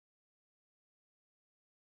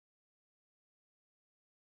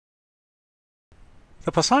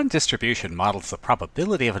The Poisson distribution models the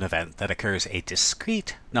probability of an event that occurs a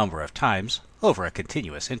discrete number of times over a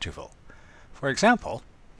continuous interval. For example,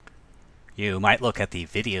 you might look at the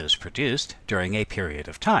videos produced during a period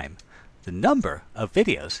of time. The number of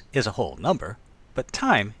videos is a whole number, but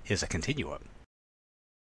time is a continuum.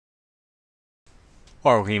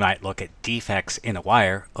 Or we might look at defects in a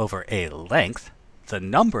wire over a length. The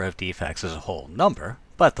number of defects is a whole number,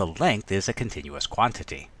 but the length is a continuous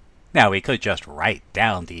quantity. Now we could just write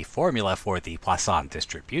down the formula for the Poisson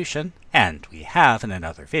distribution, and we have in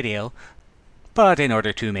another video, but in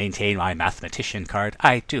order to maintain my mathematician card,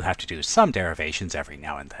 I do have to do some derivations every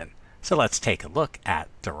now and then. So let's take a look at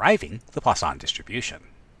deriving the Poisson distribution.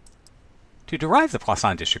 To derive the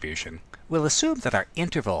Poisson distribution, we'll assume that our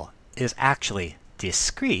interval is actually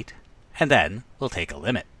discrete, and then we'll take a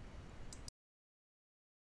limit.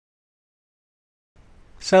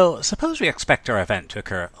 So suppose we expect our event to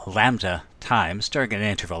occur lambda times during an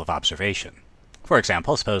interval of observation. For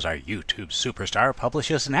example, suppose our YouTube superstar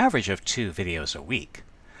publishes an average of 2 videos a week.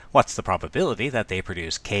 What's the probability that they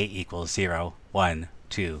produce k equals 0, 1,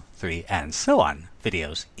 2, 3, and so on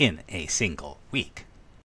videos in a single week?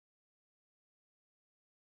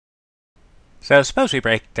 So suppose we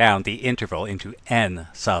break down the interval into n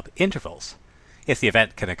sub-intervals. If the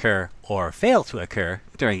event can occur or fail to occur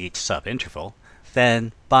during each sub-interval,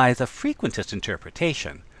 then by the frequentist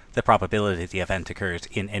interpretation, the probability the event occurs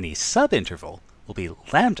in any subinterval will be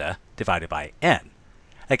lambda divided by n.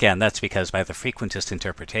 Again, that's because by the frequentist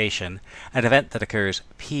interpretation, an event that occurs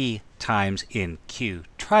p times in q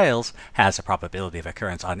trials has a probability of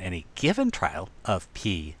occurrence on any given trial of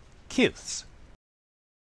p qths.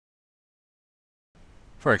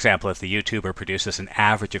 For example, if the YouTuber produces an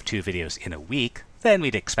average of 2 videos in a week, then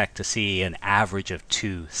we'd expect to see an average of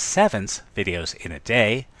 2/7 videos in a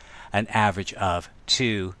day, an average of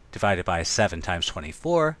 2 divided by 7 times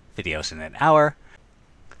 24 videos in an hour,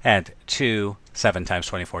 and 2 7 times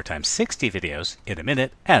 24 times 60 videos in a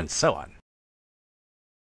minute, and so on.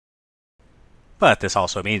 But this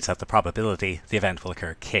also means that the probability the event will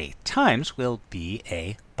occur k times will be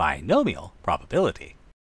a binomial probability.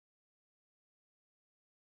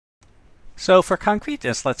 So for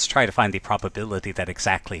concreteness, let's try to find the probability that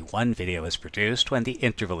exactly one video is produced when the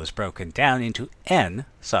interval is broken down into n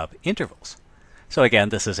sub-intervals. So again,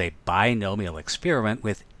 this is a binomial experiment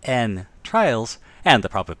with n trials, and the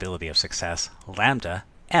probability of success lambda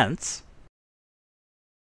nths.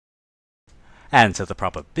 And so the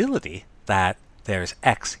probability that there's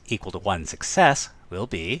x equal to 1 success will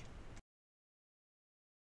be...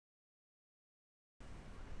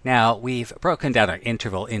 Now, we've broken down our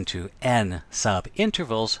interval into n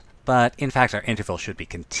sub-intervals, but in fact our interval should be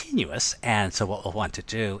continuous, and so what we'll want to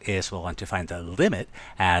do is we'll want to find the limit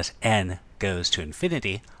as n goes to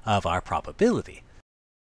infinity of our probability.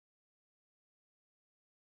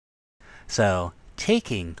 So,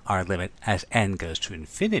 taking our limit as n goes to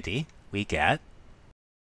infinity, we get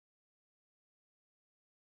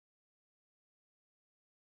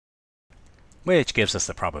which gives us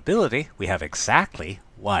the probability we have exactly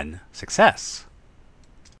 1 success.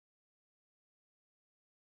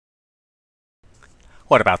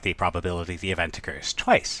 What about the probability the event occurs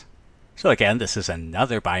twice? So again, this is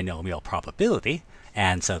another binomial probability,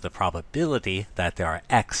 and so the probability that there are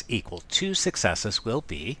x equal 2 successes will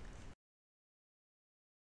be,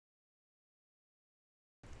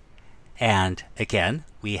 and again,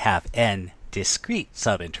 we have n discrete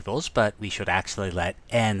subintervals, but we should actually let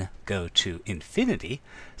n go to infinity.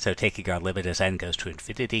 So taking our limit as n goes to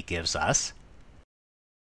infinity gives us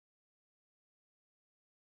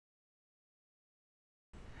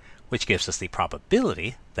which gives us the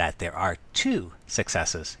probability that there are 2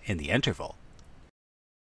 successes in the interval.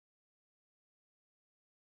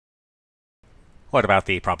 What about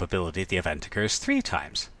the probability the event occurs 3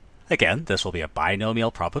 times? Again, this will be a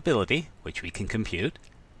binomial probability, which we can compute.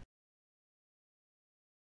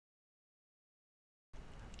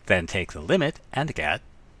 Then take the limit and get.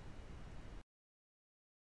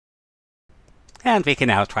 And we can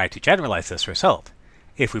now try to generalize this result.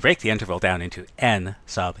 If we break the interval down into n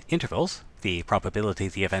sub-intervals, the probability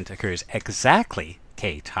the event occurs exactly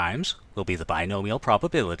k times will be the binomial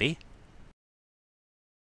probability.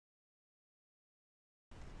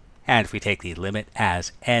 And if we take the limit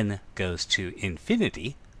as n goes to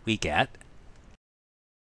infinity, we get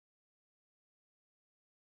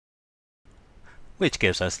which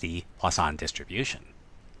gives us the Poisson distribution.